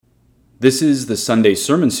This is the Sunday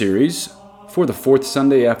Sermon Series for the fourth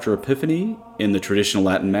Sunday after Epiphany in the traditional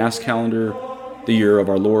Latin Mass calendar, the year of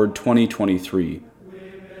our Lord 2023.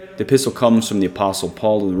 The epistle comes from the Apostle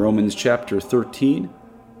Paul in Romans chapter 13,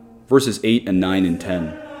 verses 8 and 9 and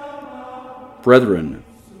 10. Brethren,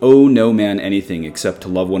 owe no man anything except to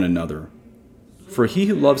love one another. For he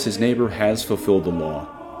who loves his neighbor has fulfilled the law.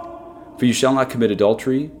 For you shall not commit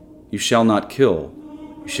adultery, you shall not kill,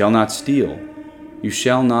 you shall not steal, you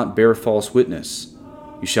shall not bear false witness,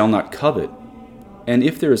 you shall not covet. And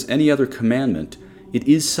if there is any other commandment, it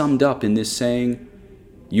is summed up in this saying,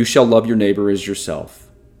 you shall love your neighbor as yourself.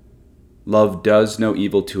 Love does no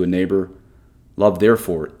evil to a neighbor. Love,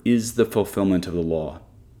 therefore, is the fulfillment of the law.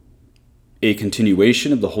 A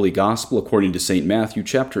continuation of the Holy Gospel according to St. Matthew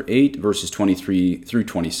chapter 8, verses 23 through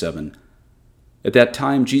 27. At that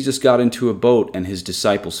time Jesus got into a boat, and his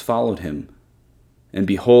disciples followed him. And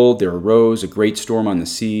behold, there arose a great storm on the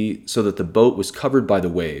sea, so that the boat was covered by the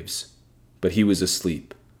waves. But he was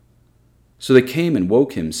asleep. So they came and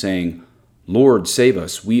woke him, saying, Lord, save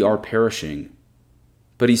us, we are perishing.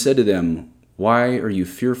 But he said to them, Why are you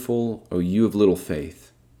fearful, O you of little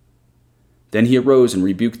faith? Then he arose and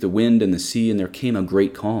rebuked the wind and the sea, and there came a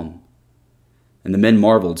great calm. And the men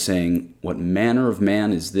marveled, saying, What manner of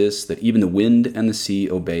man is this, that even the wind and the sea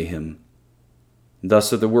obey him?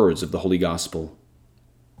 Thus are the words of the Holy Gospel.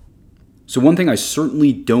 So one thing I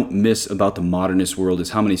certainly don't miss about the modernist world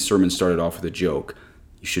is how many sermons started off with a joke.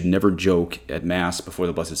 You should never joke at Mass before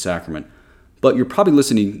the Blessed Sacrament. But you're probably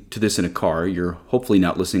listening to this in a car. You're hopefully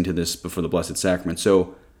not listening to this before the Blessed Sacrament.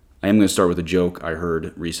 So I am going to start with a joke I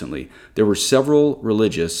heard recently. There were several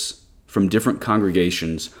religious from different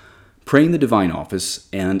congregations praying the Divine Office,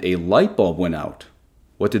 and a light bulb went out.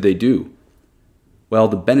 What did they do? Well,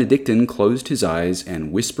 the Benedictine closed his eyes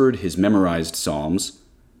and whispered his memorized psalms.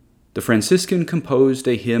 The Franciscan composed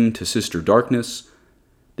a hymn to Sister Darkness.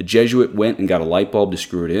 The Jesuit went and got a light bulb to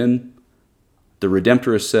screw it in. The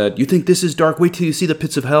Redemptorist said, You think this is dark? Wait till you see the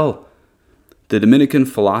pits of hell. The Dominican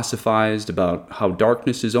philosophized about how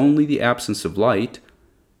darkness is only the absence of light.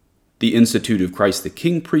 The Institute of Christ the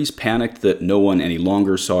King priest panicked that no one any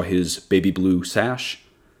longer saw his baby blue sash.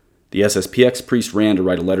 The SSPX priest ran to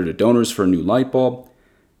write a letter to donors for a new light bulb.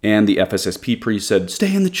 And the FSSP priest said,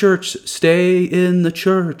 Stay in the church, stay in the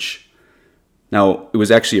church. Now, it was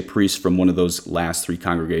actually a priest from one of those last three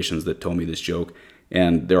congregations that told me this joke.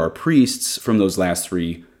 And there are priests from those last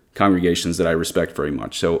three congregations that I respect very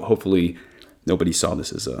much. So hopefully nobody saw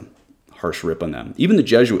this as a harsh rip on them. Even the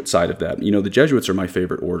Jesuit side of that. The Jesuits are my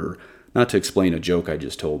favorite order. Not to explain a joke I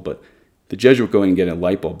just told, but the Jesuit going and getting a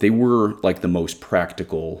light bulb, they were like the most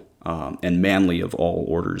practical and manly of all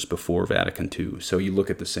orders before Vatican II. So you look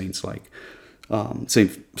at the saints like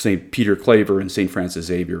St. Peter Claver and St. Francis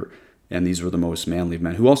Xavier, and these were the most manly of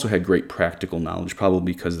men who also had great practical knowledge,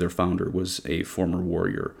 probably because their founder was a former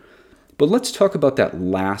warrior. But let's talk about that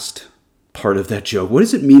last part of that joke. What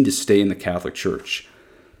does it mean to stay in the Catholic Church?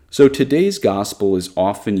 So today's gospel is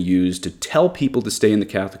often used to tell people to stay in the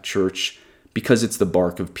Catholic Church because it's the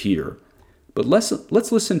bark of Peter. But let's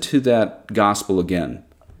listen to that gospel again.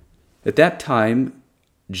 At that time,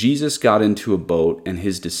 Jesus got into a boat, and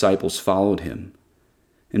his disciples followed him.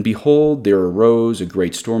 And behold, there arose a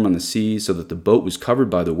great storm on the sea, so that the boat was covered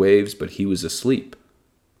by the waves, but he was asleep.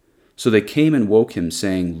 So they came and woke him,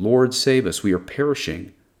 saying, Lord, save us, we are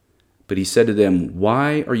perishing. But he said to them,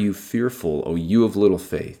 Why are you fearful, O you of little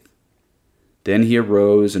faith? Then he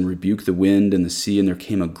arose and rebuked the wind and the sea, and there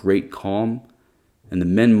came a great calm. And the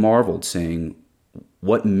men marveled, saying,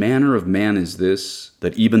 What manner of man is this,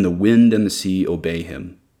 that even the wind and the sea obey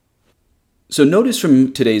him? So notice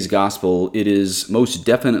from today's gospel, it is most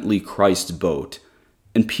definitely Christ's boat.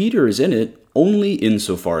 And Peter is in it only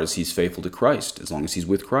insofar as he's faithful to Christ, as long as he's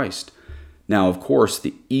with Christ. Now, of course,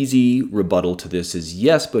 the easy rebuttal to this is,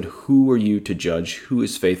 yes, but who are you to judge who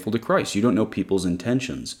is faithful to Christ? You don't know people's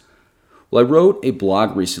intentions. Well, I wrote a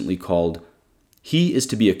blog recently called He is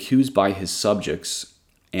to be accused by his subjects,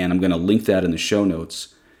 and I'm going to link that in the show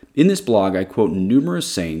notes. In this blog, I quote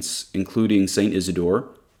numerous saints, including St. Isidore,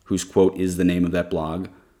 whose quote is the name of that blog.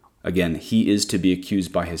 Again, he is to be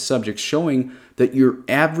accused by his subjects, showing that your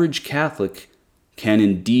average Catholic can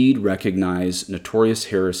indeed recognize notorious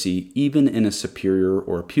heresy even in a superior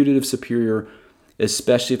or a putative superior,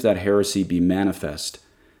 especially if that heresy be manifest.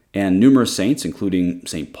 And numerous saints, including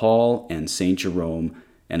St. Paul and St. Jerome,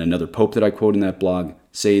 and another pope that I quote in that blog,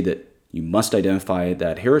 say that you must identify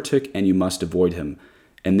that heretic and you must avoid him.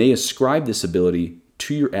 And they ascribe this ability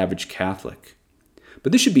to your average Catholic.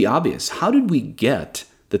 But this should be obvious. How did we get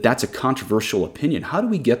that that's a controversial opinion? How do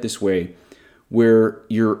we get this way where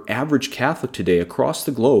your average Catholic today across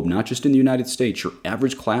the globe, not just in the United States, your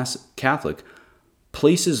average class Catholic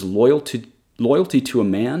places loyalty to a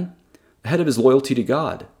man ahead of his loyalty to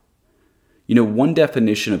God. You know, one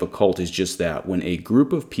definition of a cult is just that, when a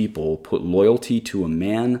group of people put loyalty to a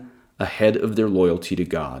man ahead of their loyalty to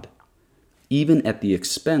God, even at the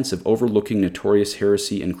expense of overlooking notorious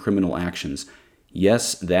heresy and criminal actions.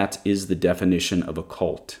 Yes, that is the definition of a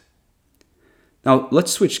cult. Now,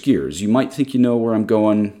 let's switch gears. You might think you know where I'm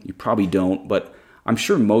going. You probably don't, but I'm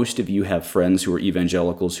sure most of you have friends who are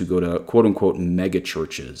evangelicals who go to quote-unquote mega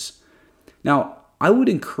churches. Now, I would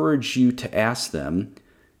encourage you to ask them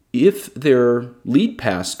if their lead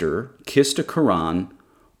pastor kissed a Quran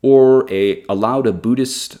or allowed a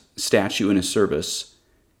Buddhist statue in a service,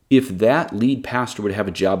 if that lead pastor would have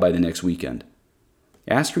a job by the next weekend.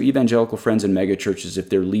 Ask your evangelical friends in megachurches if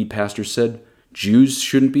their lead pastor said Jews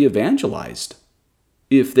shouldn't be evangelized,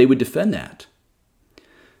 if they would defend that.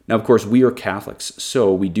 Now, of course, we are Catholics,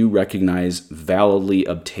 so we do recognize validly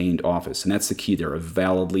obtained office, and that's the key there, a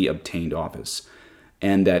validly obtained office.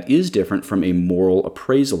 And that is different from a moral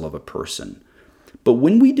appraisal of a person. But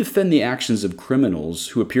when we defend the actions of criminals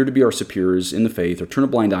who appear to be our superiors in the faith or turn a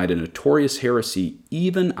blind eye to notorious heresy,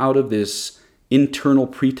 even out of this internal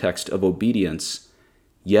pretext of obedience,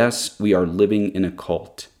 yes, we are living in a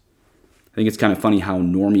cult. I think it's kind of funny how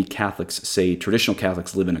normie Catholics say traditional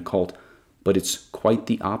Catholics live in a cult, but it's quite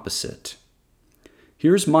the opposite.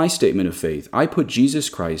 Here's my statement of faith. I put Jesus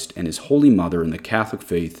Christ and his Holy Mother in the Catholic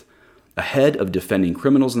faith ahead of defending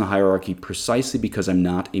criminals in the hierarchy precisely because I'm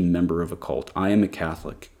not a member of a cult. I am a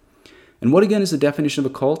Catholic. And what again is the definition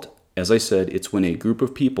of a cult? As I said, it's when a group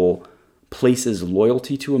of people places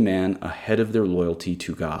loyalty to a man ahead of their loyalty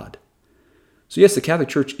to God. So yes, the Catholic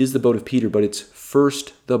Church is the boat of Peter, but it's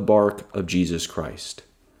first the bark of Jesus Christ.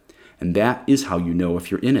 And that is how you know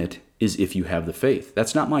if you're in it, is if you have the faith.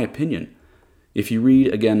 That's not my opinion. If you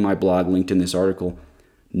read, again, my blog linked in this article,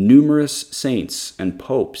 numerous saints and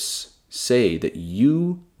popes say that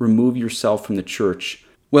you remove yourself from the church,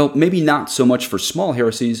 well, maybe not so much for small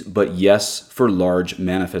heresies, but yes, for large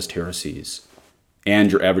manifest heresies.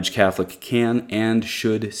 And your average Catholic can and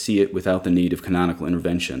should see it without the need of canonical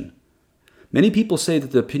intervention. Many people say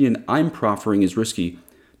that the opinion I'm proffering is risky.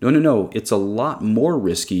 No, it's a lot more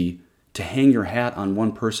risky to hang your hat on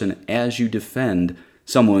one person as you defend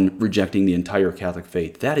someone rejecting the entire Catholic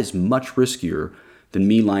faith. That is much riskier than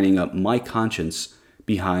me lining up my conscience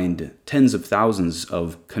behind tens of thousands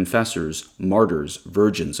of confessors, martyrs,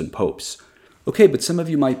 virgins, and popes. Okay, but some of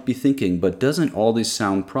you might be thinking, but doesn't all this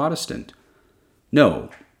sound Protestant? No.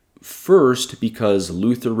 First, because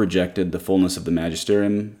Luther rejected the fullness of the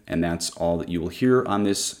magisterium, and that's all that you will hear on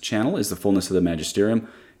this channel is the fullness of the magisterium.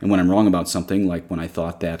 And when I'm wrong about something, like when I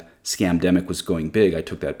thought that scamdemic was going big, I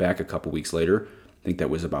took that back a couple weeks later. I think that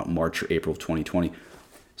was about March or April of 2020.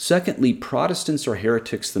 Secondly, Protestants are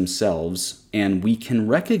heretics themselves, and we can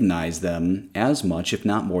recognize them as much, if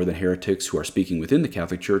not more, than heretics who are speaking within the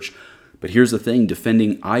Catholic Church. But here's the thing,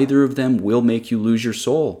 defending either of them will make you lose your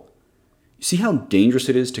soul. You see how dangerous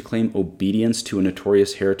it is to claim obedience to a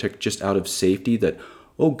notorious heretic just out of safety, that,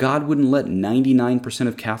 oh, God wouldn't let 99%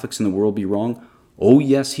 of Catholics in the world be wrong? Oh,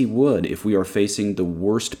 yes, he would if we are facing the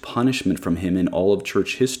worst punishment from him in all of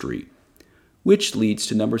church history. Which leads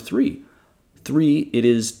to number 3. 3, it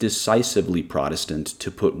is decisively Protestant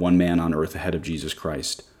to put one man on earth ahead of Jesus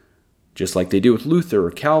Christ, just like they do with Luther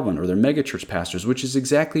or Calvin or their megachurch pastors, which is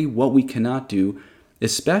exactly what we cannot do,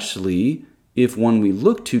 especially if one we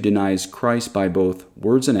look to denies Christ by both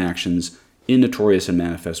words and actions in notorious and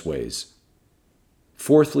manifest ways.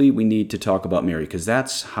 Fourthly, we need to talk about Mary, because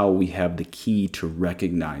that's how we have the key to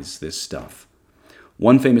recognize this stuff.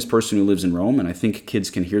 One famous person who lives in Rome, and I think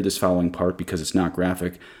kids can hear this following part because it's not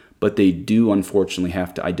graphic, but they do unfortunately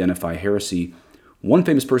have to identify heresy. One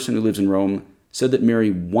famous person who lives in Rome said that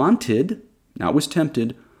Mary wanted, not was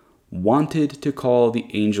tempted, wanted to call the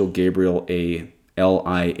angel Gabriel a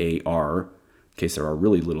liar, in case there are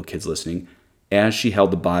really little kids listening, as she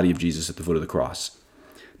held the body of Jesus at the foot of the cross.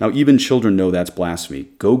 Now, even children know that's blasphemy.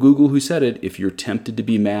 Go Google who said it if you're tempted to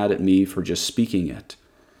be mad at me for just speaking it.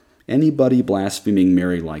 Anybody blaspheming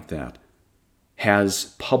Mary like that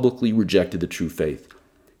has publicly rejected the true faith.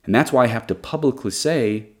 And that's why I have to publicly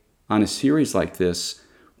say on a series like this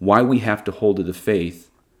why we have to hold to the faith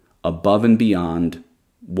above and beyond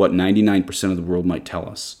what 99% of the world might tell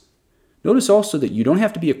us. Notice also that you don't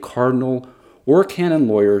have to be a cardinal or a canon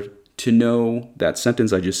lawyer to know that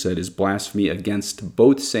sentence I just said is blasphemy against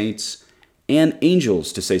both saints and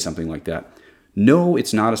angels to say something like that. No,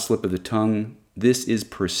 it's not a slip of the tongue. This is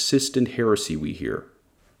persistent heresy we hear.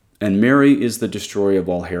 And Mary is the destroyer of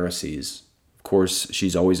all heresies. Of course,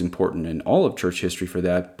 she's always important in all of church history for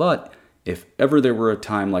that, but if ever there were a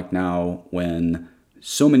time like now when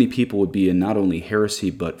so many people would be in not only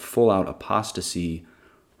heresy but full-out apostasy,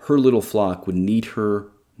 her little flock would need her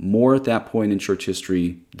more at that point in church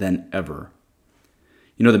history than ever.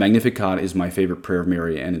 You know, the Magnificat is my favorite prayer of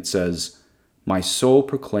Mary, and it says, "My soul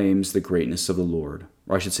proclaims the greatness of the Lord."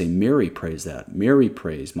 Or I should say, Mary prays that. Mary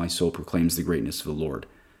prays, "My soul proclaims the greatness of the Lord."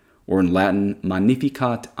 Or in Latin,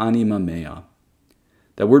 "Magnificat anima mea."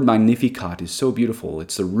 That word Magnificat is so beautiful.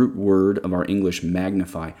 It's the root word of our English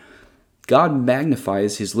magnify. God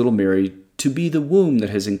magnifies his little Mary to be the womb that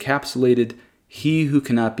has encapsulated he who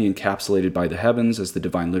cannot be encapsulated by the heavens, as the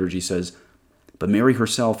Divine Liturgy says. But Mary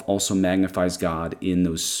herself also magnifies God in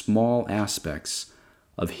those small aspects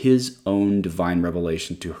of his own divine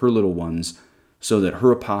revelation to her little ones, so that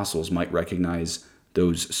her apostles might recognize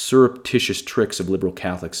those surreptitious tricks of liberal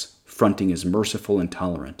Catholics fronting as merciful and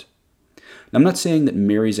tolerant. Now, I'm not saying that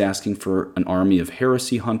Mary's asking for an army of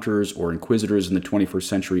heresy hunters or inquisitors in the 21st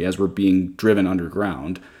century as we're being driven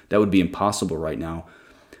underground. That would be impossible right now.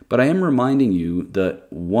 But I am reminding you that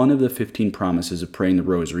one of the 15 promises of praying the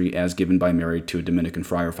Rosary, as given by Mary to a Dominican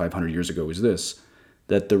friar 500 years ago, is this: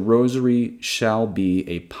 that the Rosary shall be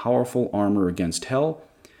a powerful armor against hell.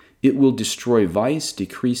 It will destroy vice,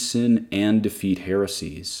 decrease sin, and defeat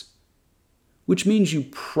heresies. Which means you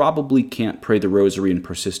probably can't pray the Rosary and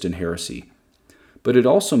persist in heresy. But it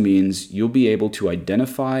also means you'll be able to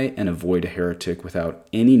identify and avoid a heretic without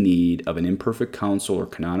any need of an imperfect council or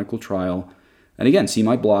canonical trial. And again, see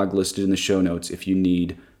my blog listed in the show notes if you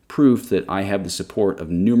need proof that I have the support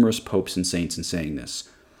of numerous popes and saints in saying this.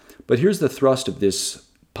 But here's the thrust of this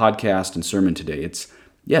podcast and sermon today. It's,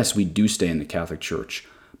 yes, we do stay in the Catholic Church,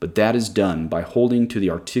 but that is done by holding to the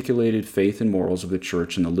articulated faith and morals of the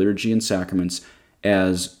Church and the liturgy and sacraments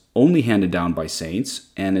as only handed down by saints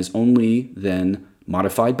and as only then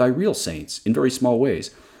modified by real saints in very small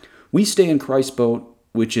ways. We stay in Christ's boat,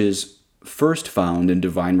 which is first found in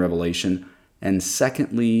divine revelation, and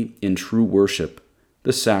secondly, in true worship,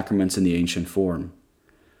 the sacraments in the ancient form.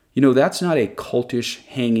 You know, that's not a cultish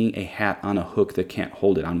hanging a hat on a hook that can't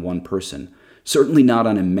hold it on one person, certainly not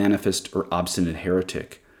on a manifest or obstinate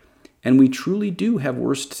heretic. And we truly do have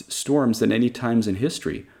worse storms than any times in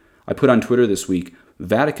history. I put on Twitter this week,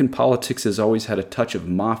 Vatican politics has always had a touch of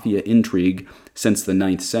mafia intrigue since the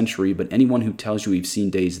 9th century, but anyone who tells you we've seen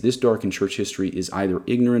days this dark in church history is either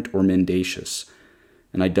ignorant or mendacious.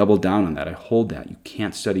 And I double down on that. I hold that. You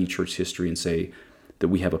can't study church history and say that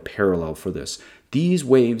we have a parallel for this. These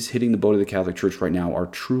waves hitting the boat of the Catholic Church right now are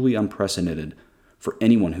truly unprecedented for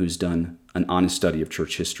anyone who's done an honest study of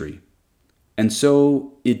church history. And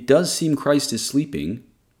so it does seem Christ is sleeping.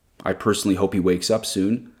 I personally hope he wakes up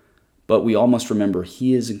soon. But we all must remember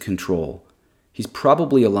he is in control. He's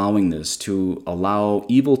probably allowing this to allow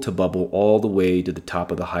evil to bubble all the way to the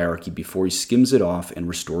top of the hierarchy before he skims it off and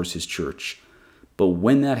restores his church. But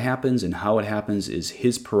when that happens and how it happens is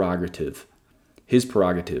his prerogative. His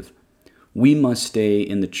prerogative. We must stay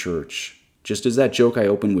in the church, just as that joke I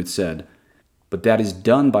opened with said. But that is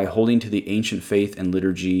done by holding to the ancient faith and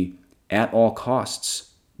liturgy at all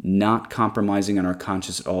costs, not compromising on our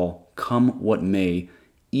conscience at all, come what may,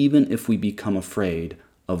 even if we become afraid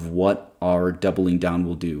of what our doubling down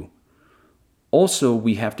will do. Also,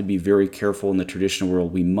 we have to be very careful in the traditional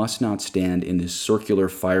world. We must not stand in this circular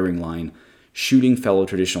firing line, shooting fellow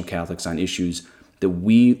traditional Catholics on issues that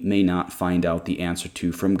we may not find out the answer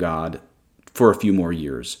to from God for a few more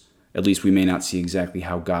years. At least we may not see exactly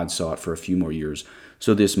how God saw it for a few more years.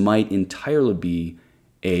 So this might entirely be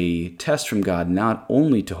a test from God, not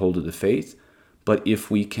only to hold to the faith, but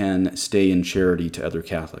if we can stay in charity to other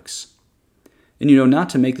Catholics. And not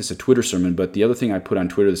to make this a Twitter sermon, but the other thing I put on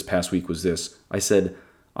Twitter this past week was this. I said,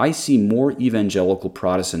 I see more evangelical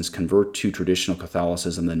Protestants convert to traditional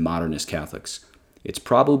Catholicism than modernist Catholics. It's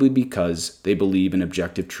probably because they believe in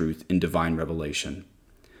objective truth in divine revelation.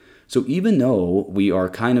 So even though we are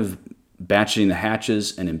kind of batchening the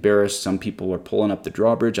hatches and embarrassed, some people are pulling up the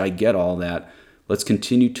drawbridge, I get all that. Let's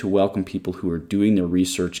continue to welcome people who are doing their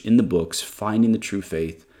research in the books, finding the true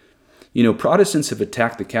faith. Protestants have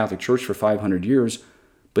attacked the Catholic Church for 500 years,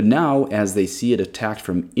 but now, as they see it attacked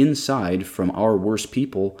from inside, from our worst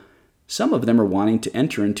people, some of them are wanting to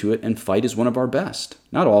enter into it and fight as one of our best.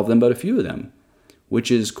 Not all of them, but a few of them,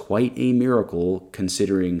 which is quite a miracle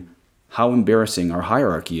considering how embarrassing our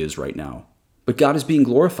hierarchy is right now. But God is being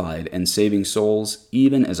glorified and saving souls,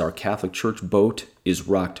 even as our Catholic Church boat is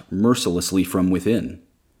rocked mercilessly from within.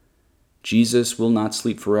 Jesus will not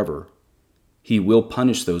sleep forever. He will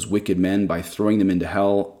punish those wicked men by throwing them into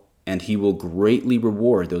hell, and he will greatly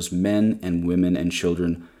reward those men and women and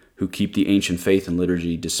children who keep the ancient faith and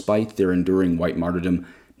liturgy despite their enduring white martyrdom,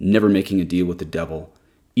 never making a deal with the devil,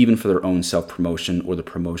 even for their own self-promotion or the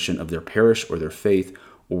promotion of their parish or their faith,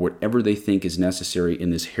 or whatever they think is necessary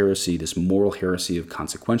in this heresy, this moral heresy of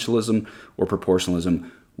consequentialism or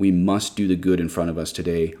proportionalism. We must do the good in front of us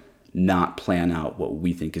today, not plan out what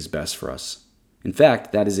we think is best for us. In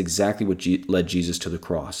fact, that is exactly what led Jesus to the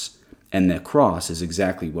cross, and that cross is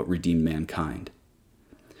exactly what redeemed mankind.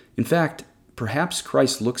 In fact, perhaps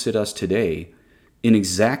Christ looks at us today in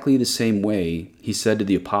exactly the same way he said to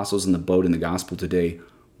the apostles in the boat in the gospel today,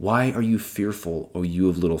 "Why are you fearful, O you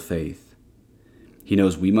of little faith?" He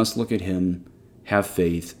knows we must look at him, have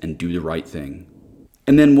faith, and do the right thing.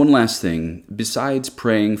 And then one last thing, besides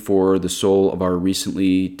praying for the soul of our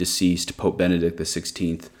recently deceased Pope Benedict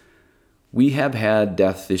XVI, we have had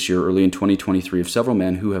death this year, early in 2023, of several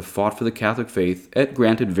men who have fought for the Catholic faith at,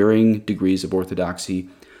 granted, varying degrees of orthodoxy,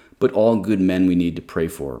 but all good men we need to pray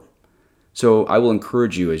for. So I will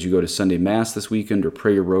encourage you, as you go to Sunday Mass this weekend or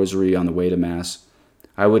pray your rosary on the way to Mass,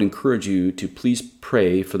 I would encourage you to please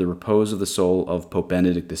pray for the repose of the soul of Pope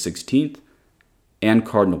Benedict XVI and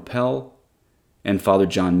Cardinal Pell and Father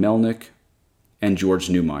John Melnick and George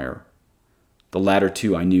Neumeier. The latter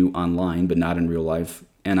two I knew online, but not in real life,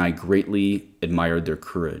 and I greatly admired their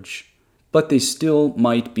courage. But they still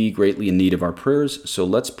might be greatly in need of our prayers, so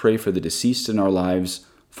let's pray for the deceased in our lives,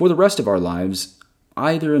 for the rest of our lives,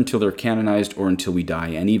 either until they're canonized or until we die.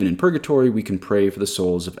 And even in purgatory, we can pray for the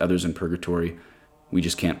souls of others in purgatory. We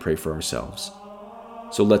just can't pray for ourselves.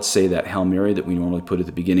 So let's say that Hail Mary that we normally put at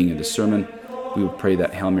the beginning of the sermon. We would pray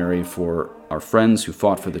that Hail Mary for our friends who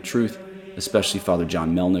fought for the truth, especially Father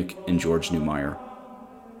John Melnick and George Neumeier.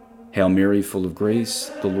 Hail Mary, full of grace,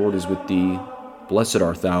 the Lord is with thee. Blessed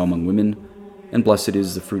art thou among women, and blessed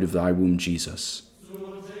is the fruit of thy womb, Jesus.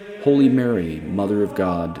 Holy Mary, Mother of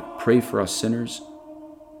God, pray for us sinners,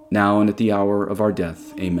 now and at the hour of our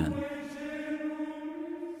death. Amen.